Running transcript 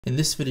In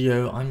this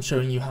video, I'm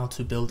showing you how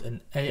to build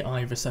an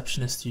AI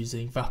receptionist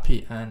using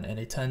VAPI and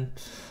n8n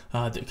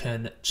that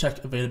can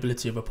check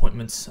availability of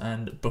appointments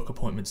and book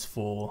appointments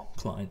for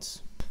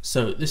clients.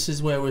 So this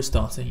is where we're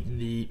starting in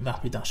the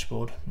VAPI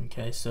dashboard.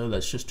 Okay, so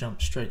let's just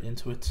jump straight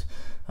into it.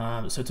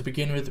 So to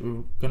begin with,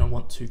 we're going to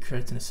want to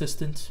create an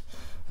assistant.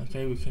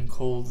 Okay, we can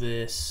call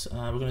this,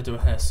 we're going to do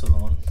a hair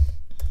salon.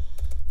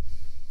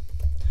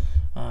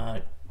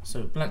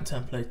 So blank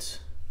template,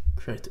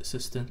 create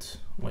assistant,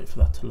 wait for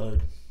that to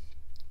load.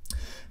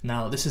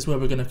 Now this is where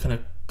we're going to kind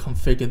of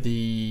configure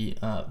the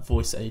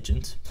voice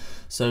agent.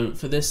 So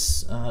for this,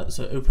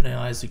 so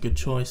OpenAI is a good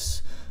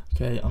choice.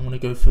 Okay, I'm going to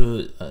go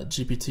for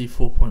GPT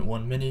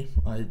 4.1 mini.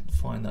 I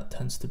find that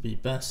tends to be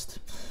best.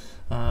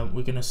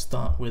 We're going to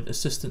start with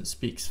assistant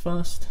speaks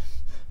first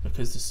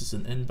because this is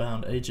an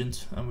inbound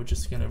agent, and we're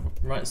just going to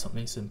write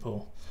something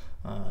simple.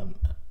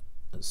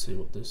 Let's see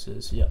what this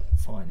is. Yeah,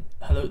 fine.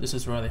 Hello, this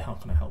is Riley. How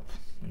can I help?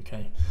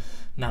 Okay.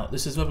 Now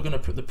this is where we're going to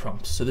put the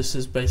prompt. So this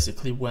is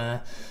basically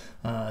where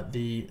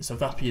so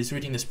VAPI is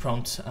reading this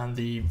prompt, and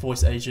the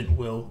voice agent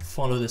will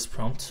follow this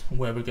prompt,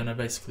 where we're going to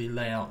basically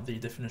lay out the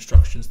different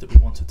instructions that we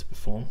want it to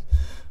perform.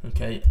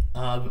 Okay.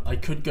 I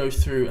could go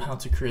through how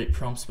to create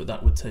prompts, but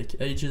that would take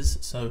ages.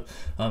 So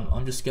I've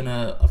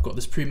got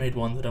this pre-made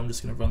one that I'm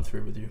just going to run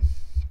through with you.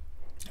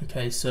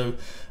 Okay, so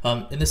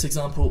in this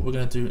example, we're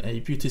going to do a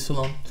beauty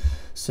salon.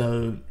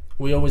 So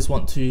we always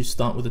want to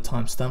start with a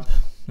timestamp.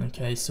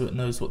 Okay, so it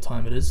knows what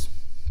time it is.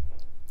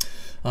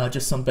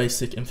 Just some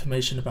basic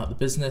information about the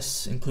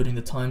business, including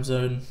the time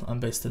zone. I'm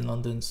based in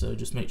London, so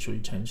just make sure you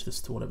change this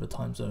to whatever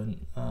time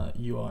zone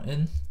you are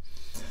in.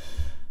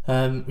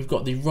 We've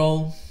got the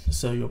role,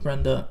 so you're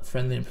Brenda,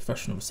 friendly and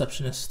professional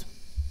receptionist.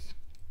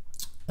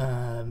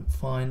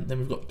 Fine. Then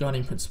we've got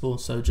guiding principle,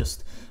 so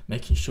just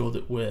making sure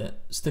that we're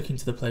sticking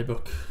to the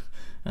playbook,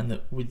 and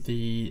that with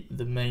the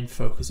main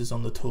focus is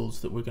on the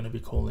tools that we're going to be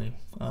calling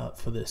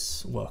for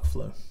this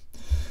workflow.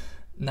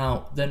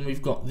 Now, then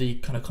we've got the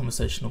kind of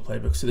conversational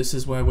playbook. So this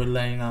is where we're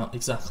laying out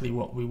exactly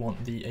what we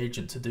want the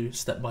agent to do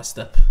step by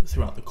step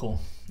throughout the call.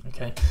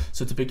 Okay,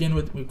 so to begin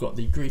with, we've got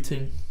the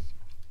greeting.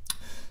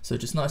 So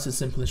just nice and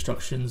simple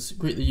instructions.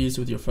 Greet the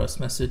user with your first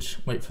message,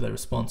 wait for their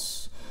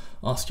response,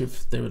 ask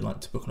if they would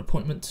like to book an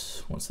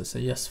appointment. Once they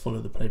say yes, follow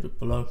the playbook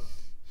below.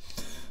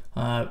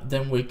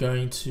 Then we're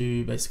going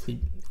to basically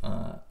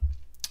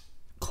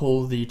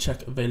call the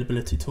check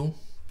availability tool.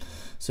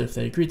 So if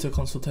they agree to a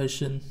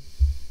consultation,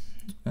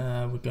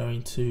 we're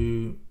going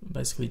to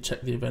basically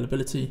check the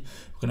availability.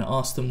 We're going to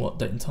ask them what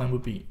date and time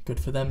would be good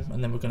for them,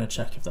 and then we're going to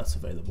check if that's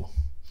available.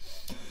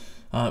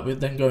 We're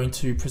then going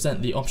to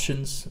present the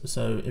options.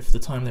 So if the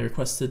time they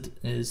requested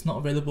is not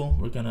available,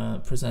 we're going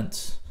to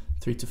present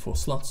 3 to 4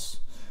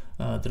 slots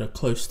that are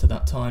close to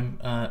that time.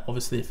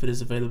 Obviously, if it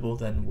is available,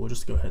 then we'll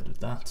just go ahead with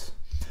that.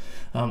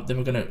 Then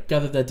we're going to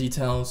gather their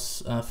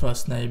details,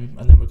 first name,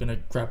 and then we're going to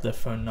grab their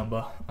phone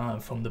number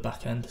from the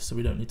back end, so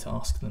we don't need to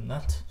ask them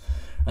that.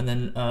 And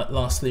then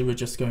lastly, we're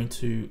just going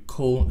to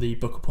call the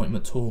book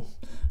appointment tool,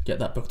 get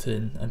that booked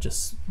in, and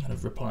just kind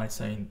of reply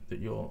saying that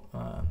your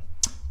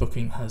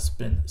booking has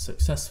been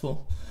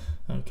successful.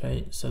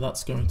 Okay, so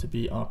that's going to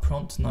be our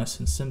prompt, nice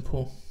and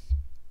simple.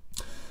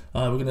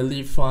 We're going to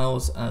leave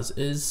files as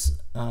is,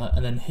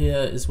 and then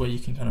here is where you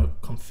can kind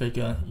of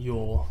configure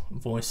your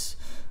voice.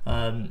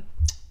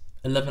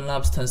 11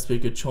 Labs tends to be a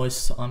good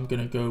choice. I'm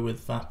going to go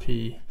with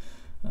VAPI.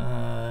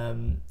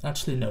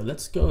 Actually, no,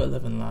 let's go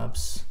 11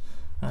 Labs.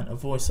 And a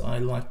voice I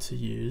like to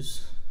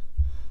use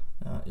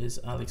is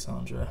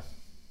Alexandra.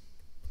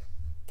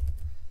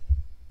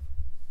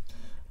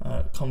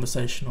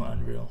 Conversational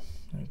and real.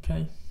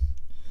 Okay.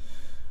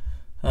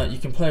 You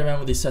can play around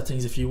with these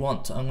settings if you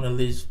want. I'm going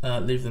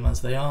to leave them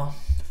as they are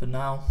for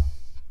now.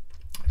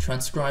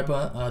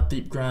 Transcriber,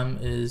 DeepGram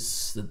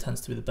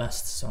tends to be the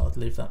best, so I'd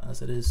leave that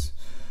as it is.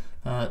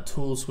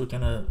 Tools we're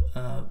going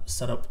to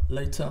set up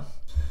later.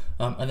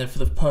 And then for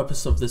the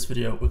purpose of this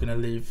video, we're going to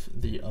leave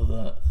the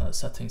other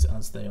settings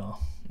as they are.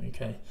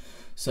 Okay,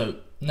 so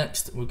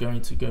next we're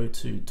going to go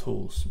to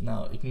tools.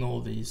 Now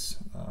ignore these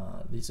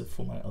are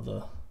for my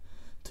other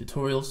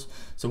tutorials.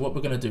 So what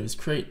we're going to do is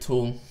create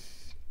tool,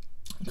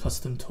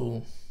 custom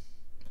tool.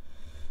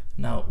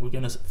 Now we're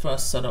going to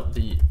first set up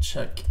the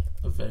check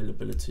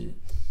availability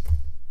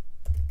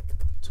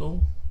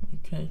tool.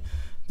 Okay,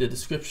 the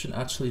description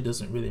actually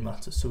doesn't really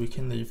matter, so we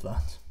can leave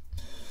that.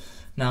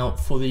 Now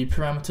for the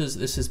parameters,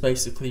 this is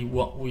basically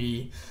what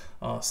we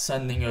are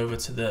sending over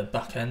to the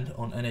back end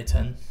on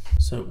n8n.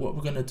 So what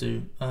we're going to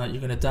do,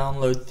 you're going to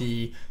download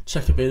the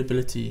check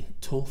availability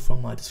tool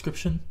from my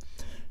description.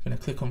 You're going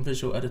to click on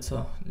Visual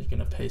Editor, and you're going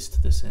to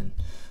paste this in.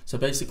 So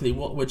basically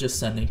what we're just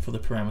sending for the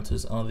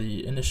parameters are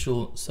the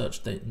initial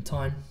search date and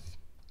time,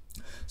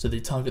 so the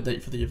target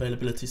date for the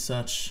availability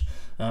search,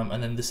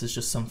 and then this is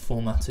just some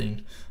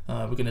formatting.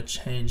 We're going to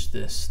change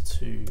this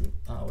to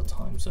our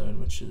time zone,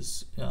 which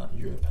is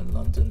Europe and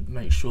London.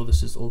 Make sure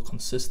this is all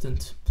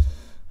consistent.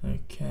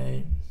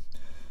 Okay,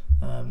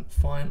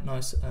 fine,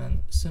 nice and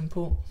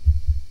simple.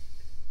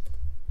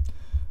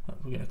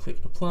 We're going to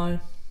click apply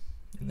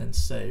and then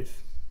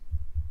save.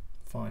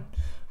 Fine.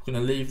 We're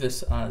going to leave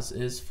this as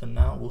is for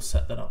now. We'll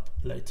set that up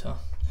later.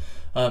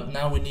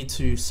 Now we need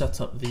to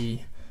set up the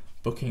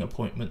booking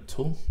appointment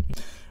tool,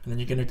 and then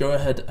you're going to go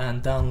ahead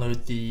and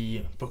download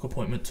the book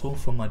appointment tool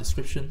from my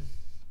description.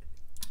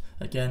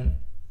 Again,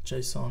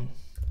 JSON,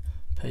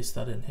 paste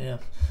that in here.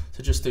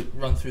 So just to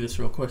run through this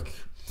real quick,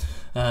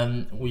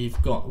 we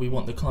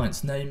want the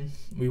client's name,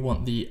 we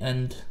want the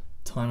end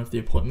time of the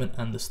appointment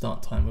and the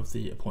start time of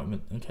the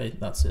appointment. Okay,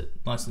 that's it,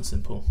 nice and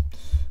simple.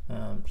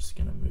 I'm just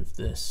going to move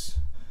this,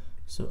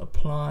 so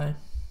apply.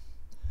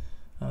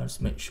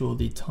 Just make sure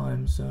the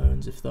time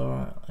zones, if there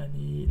are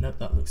any, nope,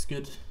 that looks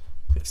good.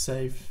 Click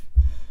save.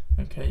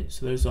 Okay,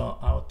 so those are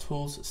our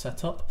tools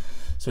set up.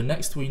 So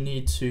next we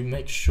need to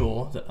make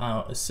sure that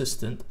our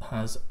assistant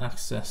has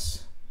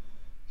access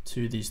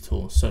to these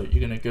tools. So you're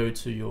going to go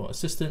to your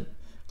assistant,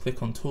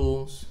 click on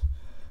tools,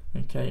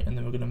 okay, and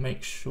then we're going to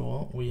make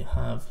sure we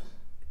have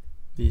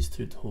these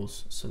two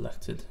tools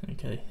selected.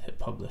 Okay, hit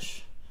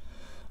publish.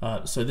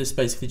 So this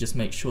basically just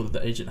makes sure that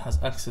the agent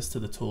has access to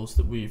the tools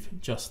that we've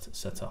just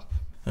set up.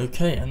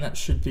 Okay, and that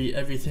should be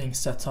everything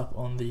set up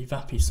on the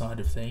VAPI side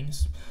of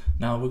things.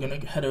 Now we're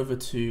going to head over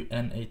to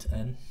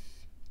n8n.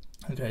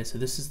 Okay, so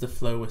this is the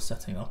flow we're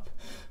setting up.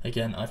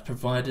 Again, I've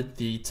provided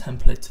the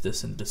template to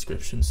this in the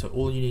description, so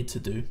all you need to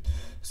do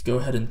is go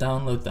ahead and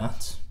download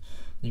that.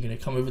 You're going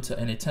to come over to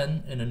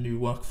n8n in a new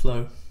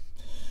workflow.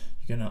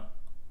 You're going to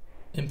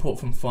import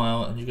from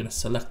file, and you're going to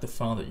select the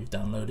file that you've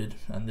downloaded,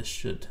 and this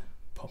should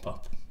pop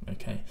up.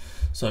 Okay,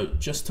 so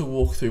just to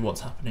walk through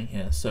what's happening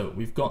here. So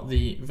we've got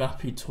the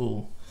VAPI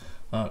tool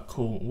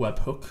called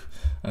webhook.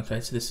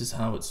 Okay, so this is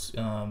how it's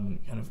kind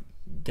of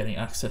getting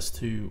access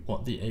to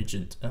what the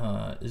agent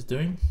is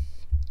doing.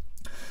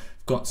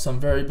 We've got some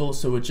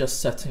variables, so we're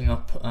just setting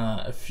up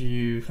a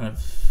few kind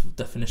of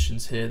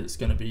definitions here that's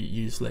going to be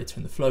used later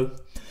in the flow,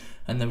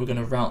 and then we're going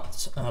to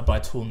route by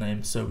tool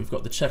name. So we've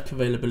got the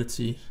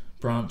checkAvailability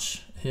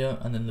branch here,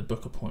 and then the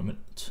book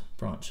appointment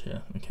branch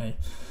here. Okay,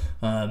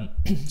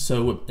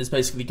 so it's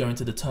basically going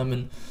to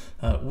determine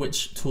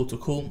which tool to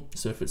call.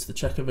 So if it's the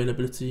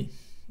checkAvailability,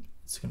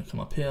 it's going to come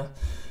up here.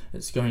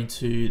 It's going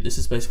to, this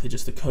is basically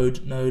just a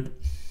code node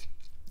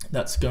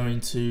that's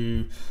going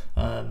to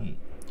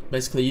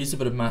basically use a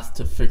bit of math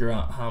to figure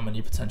out how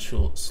many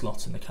potential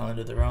slots in the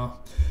calendar there are.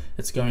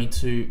 It's going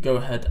to go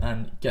ahead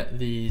and get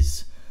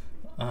these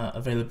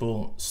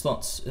available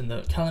slots in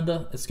the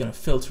calendar. It's going to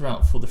filter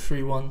out for the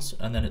free ones,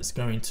 and then it's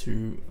going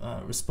to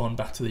respond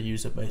back to the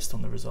user based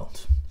on the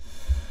result.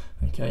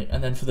 Okay,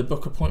 and then for the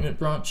book appointment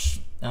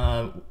branch,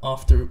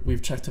 after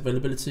we've checked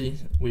availability,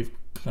 we've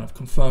kind of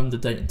confirmed the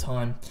date and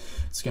time,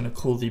 it's going to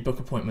call the book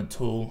appointment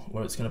tool,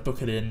 where it's going to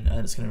book it in, and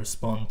it's going to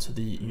respond to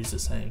the user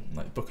saying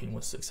like booking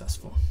was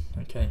successful.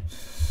 Okay,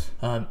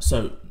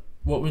 so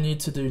what we need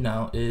to do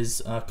now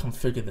is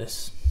configure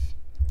this.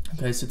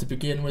 Okay, so to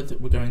begin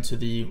with, we're going to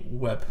the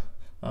web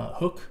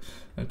hook.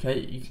 Okay,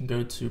 you can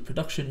go to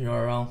production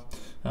URL,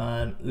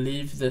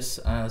 leave this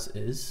as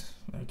is.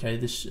 Okay,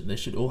 they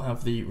should all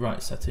have the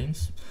right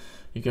settings.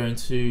 You're going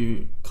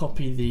to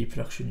copy the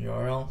production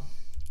URL,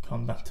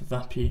 come back to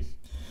VAPI,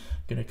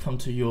 going to come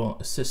to your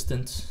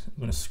assistant,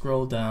 I'm going to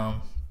scroll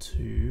down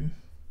to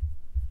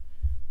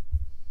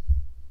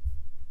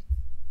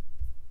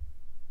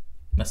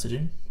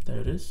messaging, there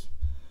it is,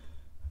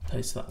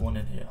 paste that one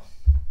in here.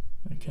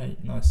 Okay,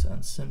 nice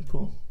and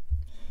simple.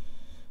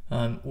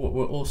 What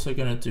we're also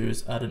going to do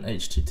is add an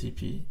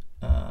HTTP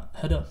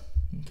header.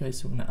 Okay,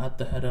 so we're going to add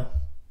the header.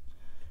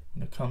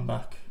 I'm going to come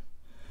back.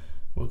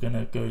 We're going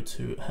to go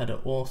to header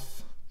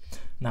auth.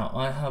 Now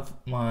I have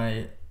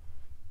my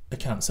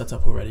account set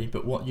up already,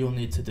 but what you'll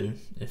need to do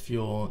if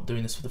you're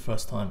doing this for the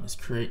first time is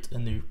create a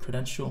new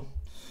credential.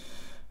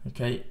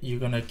 Okay, you're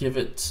going to give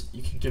it,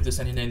 you can give this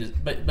any name.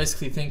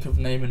 Basically think of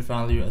name and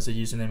value as a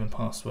username and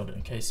password.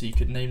 Okay, so you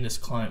could name this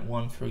client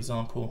 1, for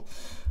example.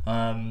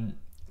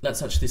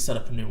 Let's actually set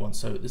up a new one.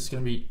 So this is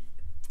going to be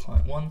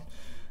client 1.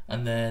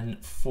 And then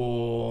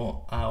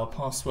for our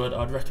password,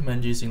 I'd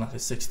recommend using like a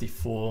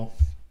 64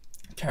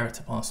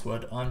 character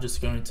password. I'm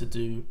just going to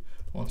do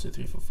 1, 2,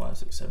 3, 4, 5,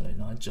 6, 7, 8,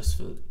 9 just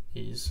for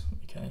ease.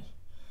 Okay,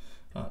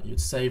 you'd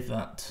save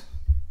that.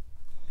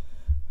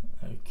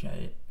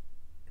 Okay,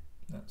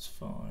 that's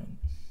fine.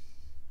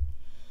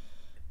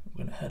 I'm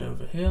going to head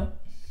over here.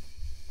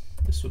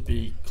 This would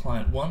be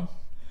client 1,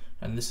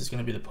 and this is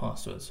going to be the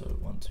password. So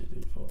 1, 2,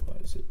 3, 4,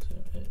 5, 6,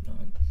 7, 8,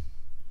 9.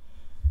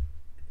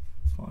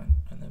 Fine,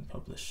 and then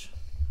publish.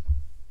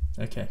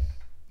 Okay,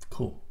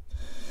 cool.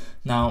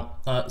 Now,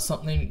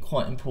 something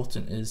quite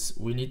important is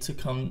we need to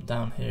come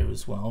down here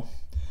as well.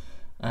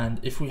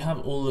 And if we have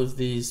all of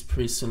these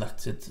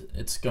pre-selected,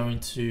 it's going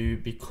to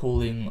be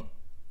calling,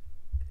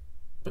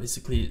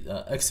 basically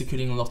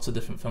executing lots of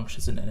different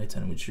functions in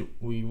n8n, which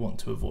we want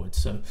to avoid.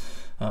 So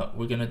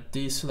we're going to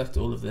deselect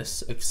all of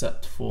this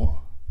except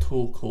for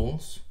tool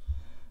calls.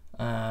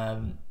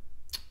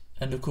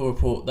 End of call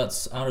report,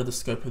 that's out of the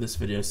scope of this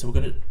video, so we're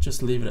going to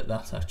just leave it at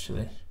that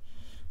actually.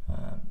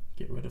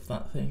 Get rid of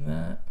that thing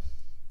there.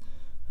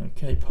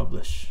 Okay,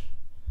 publish.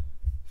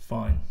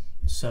 Fine.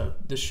 So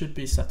this should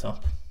be set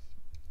up.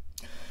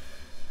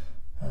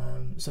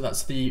 So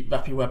that's the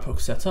VAPI webhook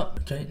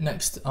setup. Okay,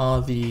 next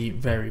are the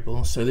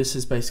variables. So this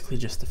is basically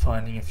just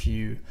defining a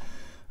few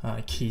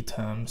key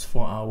terms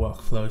for our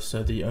workflow.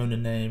 So the owner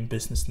name,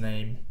 business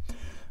name,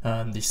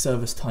 the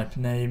service type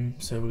name.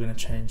 So we're going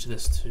to change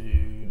this to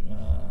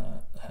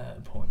hair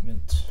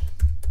appointment.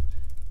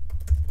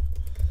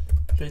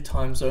 Okay,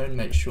 time zone,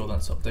 make sure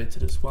that's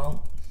updated as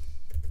well.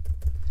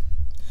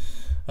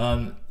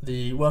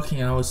 The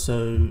working hours,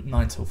 so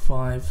 9 till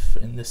 5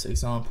 in this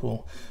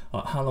example,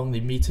 how long the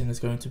meeting is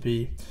going to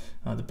be,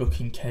 the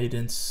booking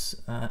cadence,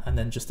 and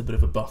then just a bit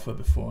of a buffer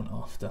before and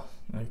after.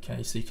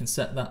 Okay, so you can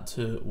set that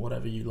to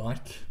whatever you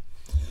like.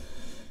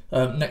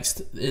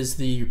 Next is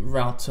the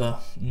router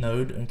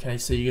node. Okay,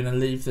 so you're going to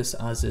leave this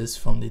as is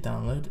from the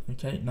download.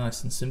 Okay,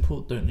 nice and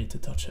simple, don't need to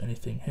touch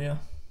anything here.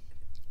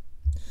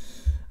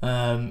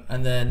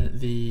 And then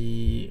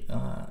the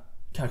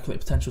calculate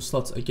potential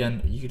slots,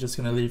 again, you're just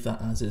going to leave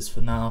that as is for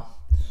now.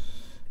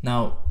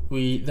 Now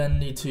we then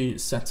need to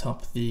set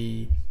up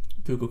the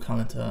Google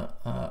Calendar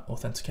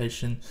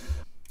authentication.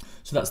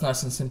 So that's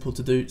nice and simple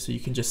to do, so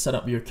you can just set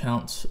up your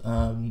account.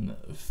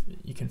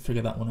 You can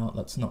figure that one out,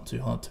 that's not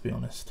too hard, to be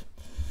honest.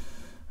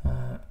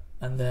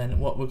 And then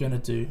what we're going to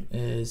do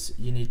is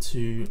you need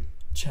to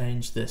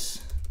change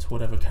this to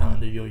whatever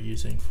calendar you're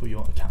using for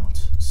your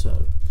account.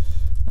 So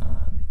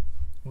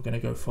we're going to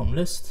go from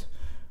list,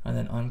 and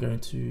then I'm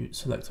going to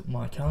select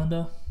my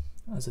calendar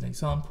as an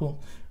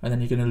example, and then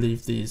you're going to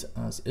leave these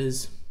as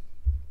is.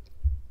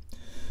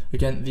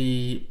 Again,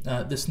 the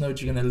this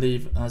node you're going to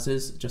leave as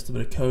is, just a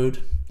bit of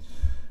code,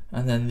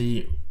 and then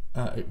the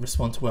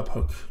respond to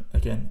webhook,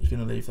 again, you're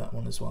going to leave that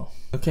one as well.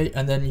 Okay,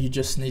 and then you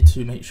just need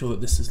to make sure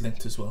that this is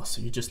linked as well.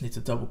 So you just need to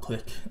double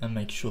click and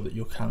make sure that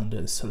your calendar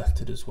is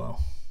selected as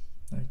well.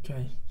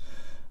 Okay,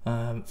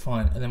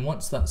 fine. And then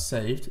once that's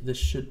saved, this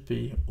should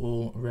be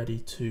all ready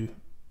to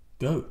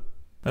go.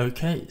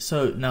 Okay,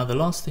 so now the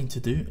last thing to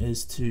do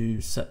is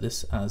to set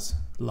this as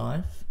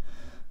live.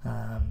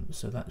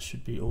 So that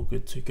should be all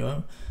good to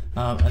go.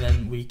 And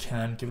then we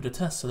can give it a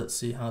test. So let's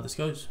see how this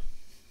goes.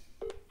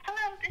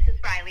 Hello, this is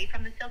Riley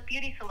from the Silk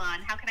Beauty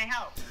Salon. How can I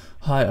help?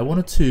 Hi, I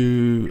wanted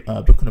to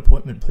book an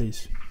appointment,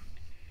 please.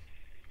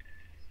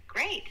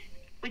 Great.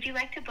 Would you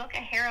like to book a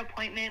hair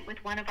appointment with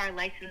one of our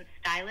licensed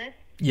stylists?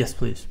 Yes,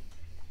 please.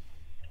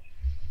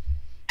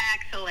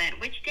 Excellent.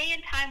 Which day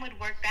and time would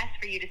work best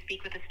for you to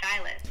speak with a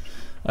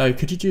stylist?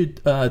 Could you do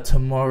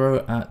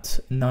tomorrow at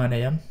 9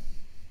 AM?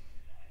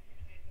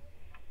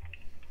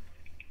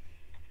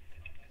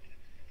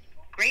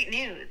 Great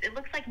news. It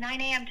looks like 9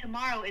 AM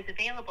tomorrow is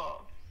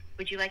available.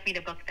 Would you like me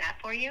to book that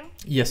for you?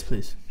 Yes,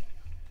 please.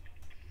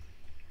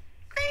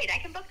 Great, I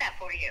can book that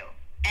for you.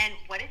 And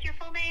what is your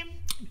full name?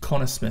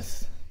 Connor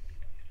Smith.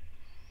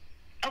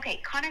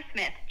 Okay, Connor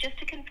Smith, just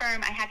to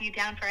confirm, I have you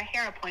down for a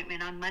hair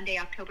appointment on Monday,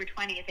 October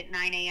 20th at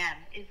 9 AM.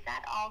 Is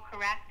that all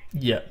correct?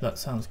 Yeah, that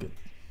sounds good.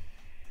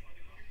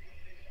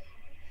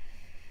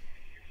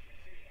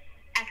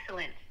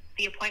 Excellent.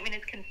 The appointment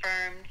is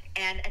confirmed,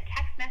 and a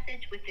text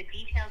message with the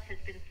details has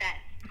been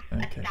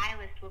sent. Okay. A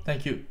stylist will...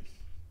 Thank you.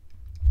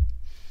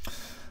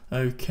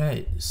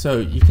 Okay, so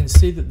you can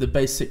see that the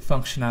basic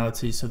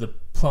functionality, so the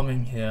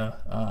plumbing here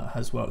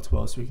has worked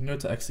well. So we can go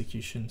to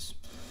executions.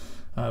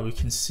 We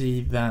can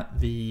see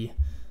that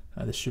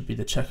this should be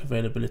the check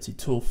availability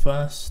tool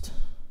first.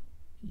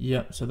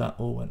 Yep, so that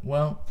all went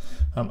well,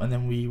 and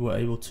then we were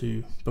able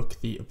to book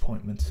the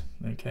appointment.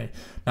 Okay,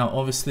 now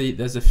obviously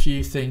there's a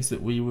few things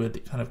that we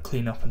would kind of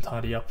clean up and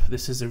tidy up.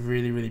 This is a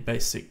really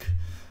basic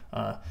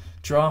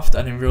draft,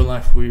 and in real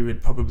life we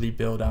would probably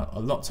build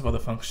out lots of other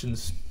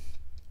functions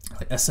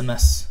like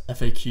SMS,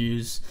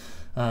 FAQs,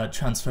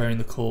 transferring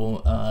the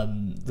call,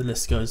 the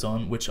list goes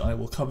on, which I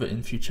will cover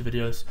in future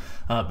videos.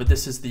 But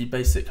this is the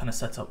basic kind of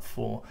setup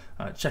for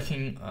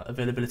checking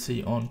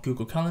availability on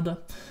Google Calendar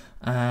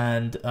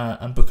and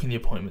booking the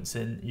appointments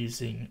in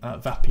using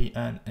VAPI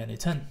and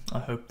n8n. I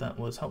hope that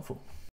was helpful.